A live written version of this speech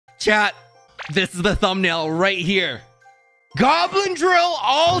Chat, this is the thumbnail right here. Goblin Drill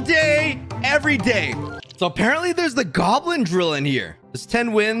all day, every day. So apparently there's the Goblin Drill in here. There's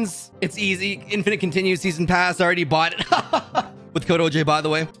 10 wins. It's easy. Infinite continues season pass. I already bought it. With code OJ, by the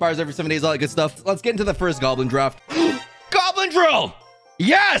way. Expires every 7 days, all that good stuff. Let's get into the first Goblin draft. Goblin Drill!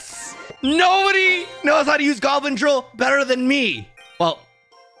 Yes! Nobody knows how to use Goblin Drill better than me. Well,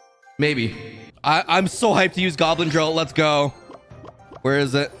 maybe. I'm so hyped to use Goblin Drill. Let's go. Where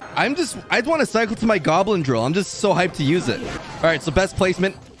is it? I just want to cycle to my Goblin Drill. I'm just so hyped to use it. All right, so best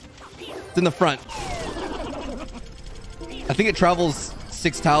placement. It's in the front. I think it travels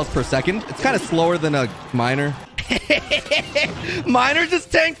 6 tiles per second. It's kind of slower than a miner. Miner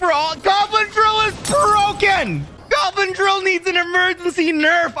just tank for all. Goblin Drill is broken. Goblin Drill needs an emergency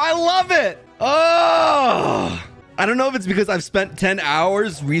nerf. I love it. Oh. I don't know if it's because I've spent 10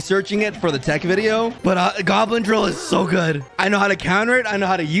 hours researching it for the tech video, but Goblin Drill is so good. I know how to counter it. I know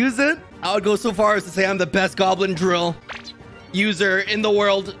how to use it. I would go so far as to say I'm the best Goblin Drill user in the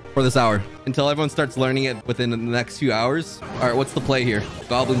world for this hour until everyone starts learning it within the next few hours. All right, what's the play here?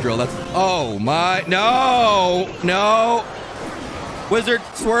 Goblin Drill. That's... Oh, my... No! No! Wizard!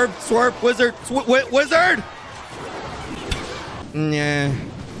 Swerve! Swerve! Wizard! Wizard! Yeah.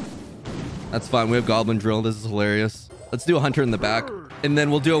 That's fine. We have Goblin Drill. This is hilarious. Let's do a Hunter in the back. And then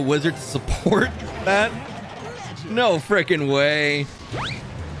we'll do a Wizard to support that. No freaking way.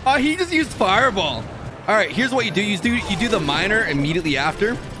 Oh, he just used Fireball. All right, here's what you do. You do the Miner immediately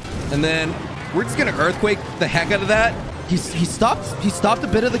after. And then we're just going to Earthquake the heck out of that. He stopped a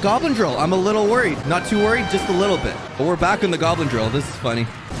bit of the Goblin Drill. I'm a little worried. Not too worried, just a little bit. But we're back on the Goblin Drill. This is funny.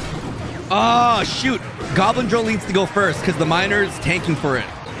 Oh, shoot. Goblin Drill needs to go first because the Miner is tanking for it.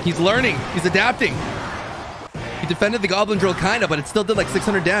 He's learning. He's adapting. He defended the Goblin Drill kind of, but it still did like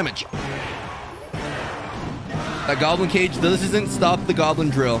 600 damage. That Goblin Cage doesn't stop the Goblin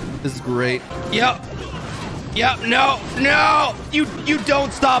Drill. This is great. Yep. Yep. No. No. You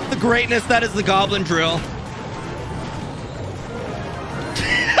don't stop the greatness that is the Goblin Drill.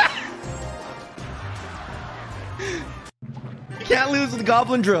 Can't lose with the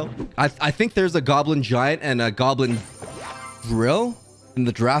Goblin Drill. I think there's a Goblin Giant and a Goblin Drill in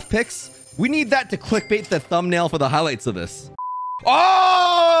the draft picks. We need that to clickbait the thumbnail for the highlights of this.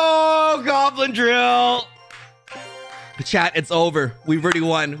 Oh, Goblin Drill. Chat, it's over. We've already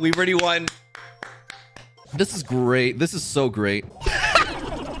won. We've already won. This is great. This is so great.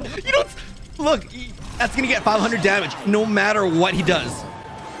 You don't... Look, that's going to get 500 damage no matter what he does.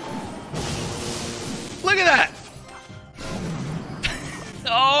 Look at that.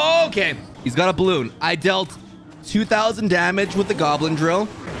 Okay. He's got a balloon. I dealt 2,000 damage with the Goblin Drill.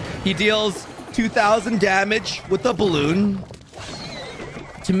 He deals 2,000 damage with the balloon.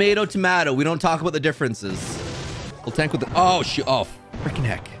 Tomato, tomato. We don't talk about the differences. We'll tank with the... Oh, shoot. Oh, freaking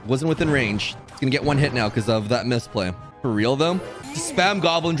heck. Wasn't within range. It's going to get one hit now because of that misplay. For real, though? Just spam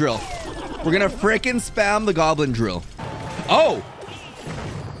Goblin Drill. We're going to freaking spam the Goblin Drill. Oh!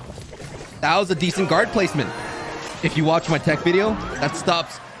 That was a decent guard placement. If you watch my tech video, that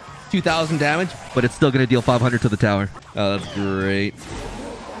stops 2,000 damage, but it's still going to deal 500 to the tower. Oh, that's great.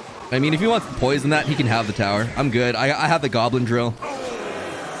 I mean, if he wants to poison that, he can have the tower. I'm good. I have the Goblin Drill.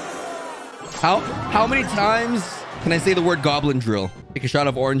 How many times can I say the word Goblin Drill? Take a shot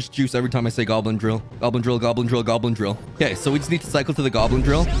of orange juice every time I say Goblin Drill. Goblin Drill, Goblin Drill, Goblin Drill. Okay, so we just need to cycle to the Goblin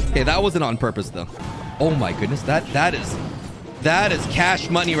Drill. Okay, that wasn't on purpose, though. Oh my goodness, that is cash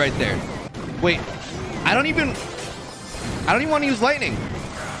money right there. Wait, I don't even want to use lightning.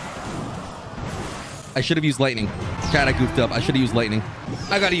 I should have used lightning. Chat, I goofed up. I should have used lightning.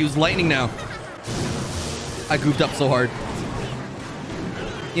 I gotta use lightning now. I goofed up so hard.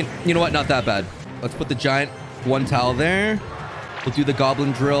 You know what? Not that bad. Let's put the giant one tile there. We'll do the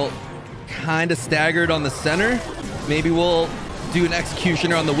Goblin Drill kind of staggered on the center. Maybe we'll do an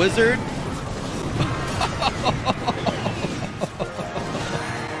executioner on the wizard.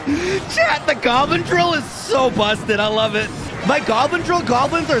 Chat, the Goblin Drill is so busted. I love it. My Goblin Drill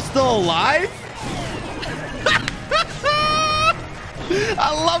goblins are still alive?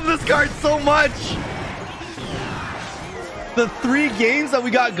 I love this card so much. The 3 games that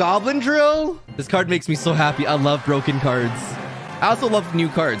we got Goblin Drill. This card makes me so happy. I love broken cards. I also love new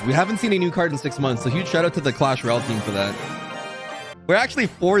cards. We haven't seen a new card in 6 months, so huge shout out to the Clash Royale team for that. We're actually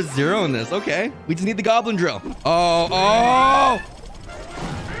 4-0 in this. Okay. We just need the Goblin Drill. Oh.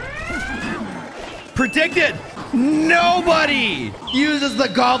 Predicted. Nobody uses the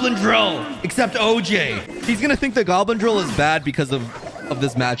Goblin Drill except OJ. He's gonna think the Goblin Drill is bad because of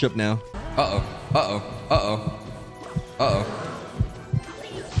this matchup now.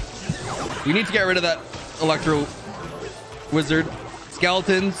 We need to get rid of that Electro Wizard.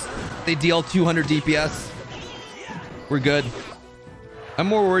 skeletons. They deal 200 DPS. We're good. I'm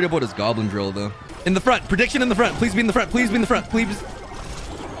more worried about his Goblin Drill, though. In the front. Prediction in the front. Please be in the front. Please be in the front. Please.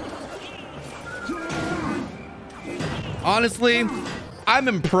 Honestly, I'm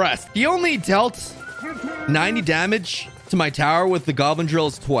impressed. He only dealt 90 damage to my tower with the Goblin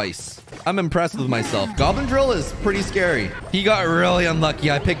Drills twice. I'm impressed with myself. Goblin Drill is pretty scary. He got really unlucky.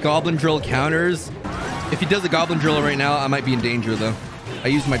 I picked Goblin Drill counters. If he does a Goblin Drill right now, I might be in danger, though. I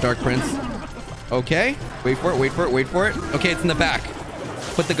used my Dark Prince. Okay. Wait for it. Wait for it. Wait for it. Okay, it's in the back.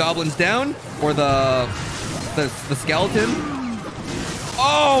 Put the goblins down, or the skeleton.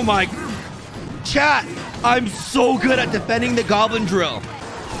 Oh my... Chat, I'm so good at defending the Goblin Drill.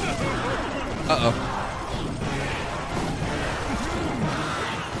 Uh-oh.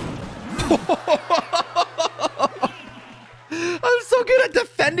 I'm so good at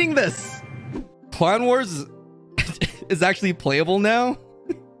defending this. Clan Wars is actually playable now.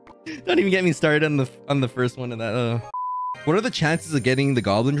 Don't even get me started on the first one of that. What are the chances of getting the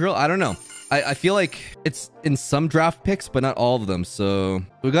Goblin Drill? I don't know. I feel like it's in some draft picks, but not all of them. So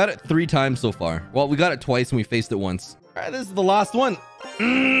we got it 3 times so far. Well, we got it twice and we faced it once. All right, this is the last one.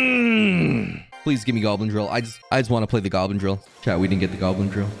 Please give me Goblin Drill. I just want to play the Goblin Drill. Chat, we didn't get the Goblin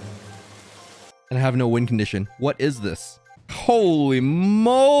Drill. And I have no win condition. What is this? Holy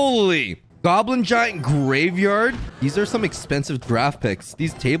moly. Goblin Giant Graveyard. These are some expensive draft picks.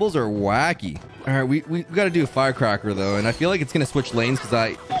 These tables are wacky. All right, we got to do a Firecracker, though. And I feel like it's going to switch lanes because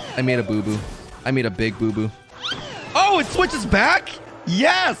I made a boo-boo. I made a big boo-boo. Oh, it switches back?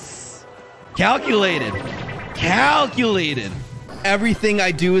 Yes! Calculated. Calculated. Everything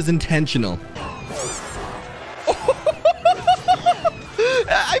I do is intentional.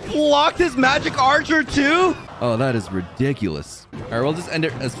 I blocked his magic archer, too? Oh, that is ridiculous. All right, we'll just end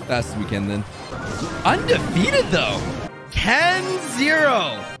it as fast as we can then. Undefeated, though.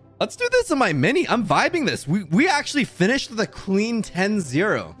 10-0. Let's do this in my mini. I'm vibing this. We actually finished with a clean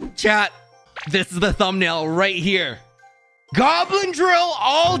 10-0. Chat, this is the thumbnail right here. Goblin Drill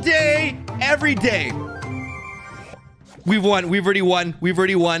all day, every day. We've won. We've already won. We've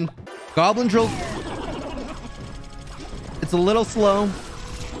already won. Goblin Drill. It's a little slow,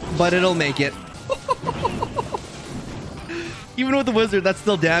 but it'll make it. Even with the wizard, that's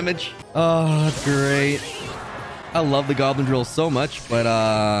still damage. Oh, that's great. I love the Goblin Drill so much, but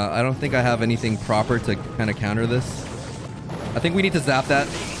I don't think I have anything proper to kind of counter this. I think we need to zap that.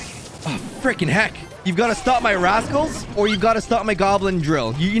 Oh, freaking heck. You've got to stop my Rascals, or you've got to stop my Goblin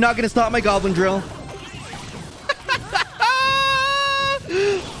Drill. You're not going to stop my Goblin Drill.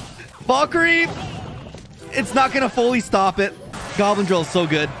 Valkyrie, it's not going to fully stop it. Goblin Drill is so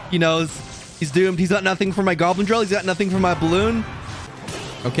good. He knows. He's doomed. He's got nothing for my Goblin Drill. He's got nothing for my balloon.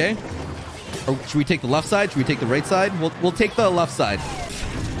 Okay. Or should we take the left side? Should we take the right side? We'll take the left side.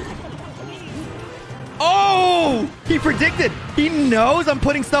 Oh! He predicted. He knows I'm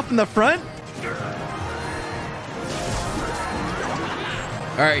putting stuff in the front.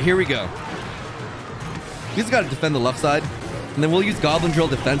 All right, here we go. We just got to defend the left side. And then we'll use Goblin Drill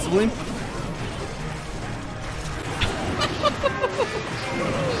defensively.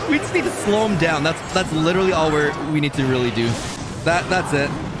 We just need to slow him down. That's literally all we need to really do. That's it.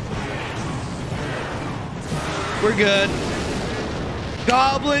 We're good.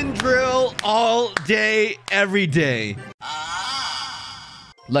 Goblin Drill all day, every day.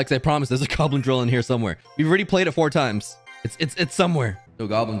 Lex, I promise there's a Goblin Drill in here somewhere. We've already played it 4 times. It's somewhere. No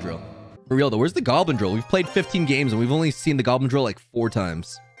Goblin Drill. For real though, where's the Goblin Drill? We've played 15 games and we've only seen the Goblin Drill like 4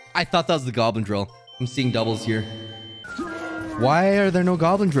 times. I thought that was the Goblin Drill. I'm seeing doubles here. Why are there no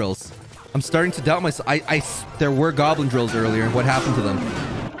Goblin Drills? I'm starting to doubt myself. There were Goblin Drills earlier. What happened to them?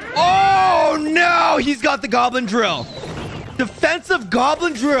 Oh no! He's got the Goblin Drill. Defensive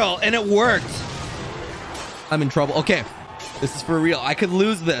Goblin Drill, and it worked. I'm in trouble. Okay, this is for real. I could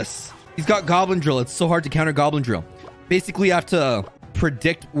lose this. He's got Goblin Drill. It's so hard to counter Goblin Drill. Basically, I have to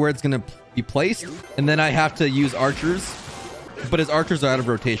predict where it's going to be placed, and then I have to use archers. But his archers are out of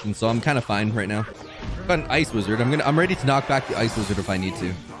rotation, so I'm kind of fine right now. I've got an Ice Wizard. I'm ready to knock back the Ice Wizard if I need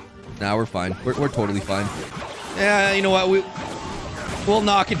to. Nah, we're fine. We're totally fine. Yeah, you know what? We'll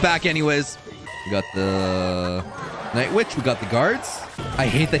knock it back anyways. We got the Night Witch. We got the guards. I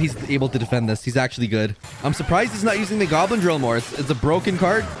hate that he's able to defend this. He's actually good. I'm surprised he's not using the Goblin Drill more. It's a broken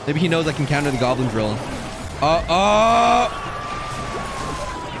card. Maybe he knows I can counter the Goblin Drill.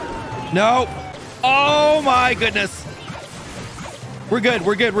 No. Oh my goodness. We're good.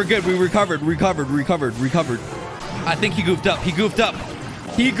 We're good. We're good. We recovered. I think he goofed up. He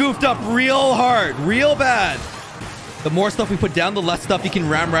goofed up real hard. Real bad. The more stuff we put down, the less stuff he can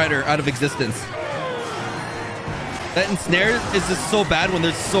Ram Rider out of existence. That ensnare is just so bad when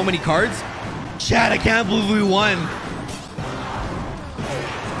there's so many cards. Chat, I can't believe we won.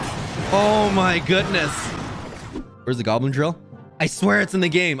 Oh my goodness. Where's the Goblin Drill? I swear it's in the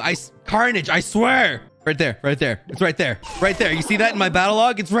game. Carnage, I swear. Right there, right there. It's right there. Right there. You see that in my battle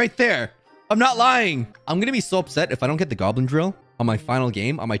log? It's right there. I'm not lying. I'm going to be so upset if I don't get the Goblin Drill on my final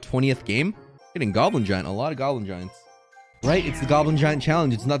game, on my 20th game. Getting Goblin Giant, a lot of Goblin Giants. Right? It's the Goblin Giant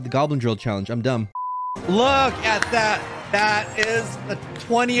challenge. It's not the Goblin Drill challenge. I'm dumb. Look at that. That is the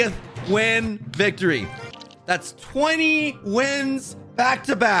 20th win victory. That's 20 wins back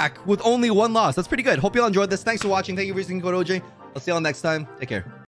to back with only one loss. That's pretty good. Hope you all enjoyed this. Thanks for watching. Thank you for listening. Code OJ. I'll see you all next time. Take care.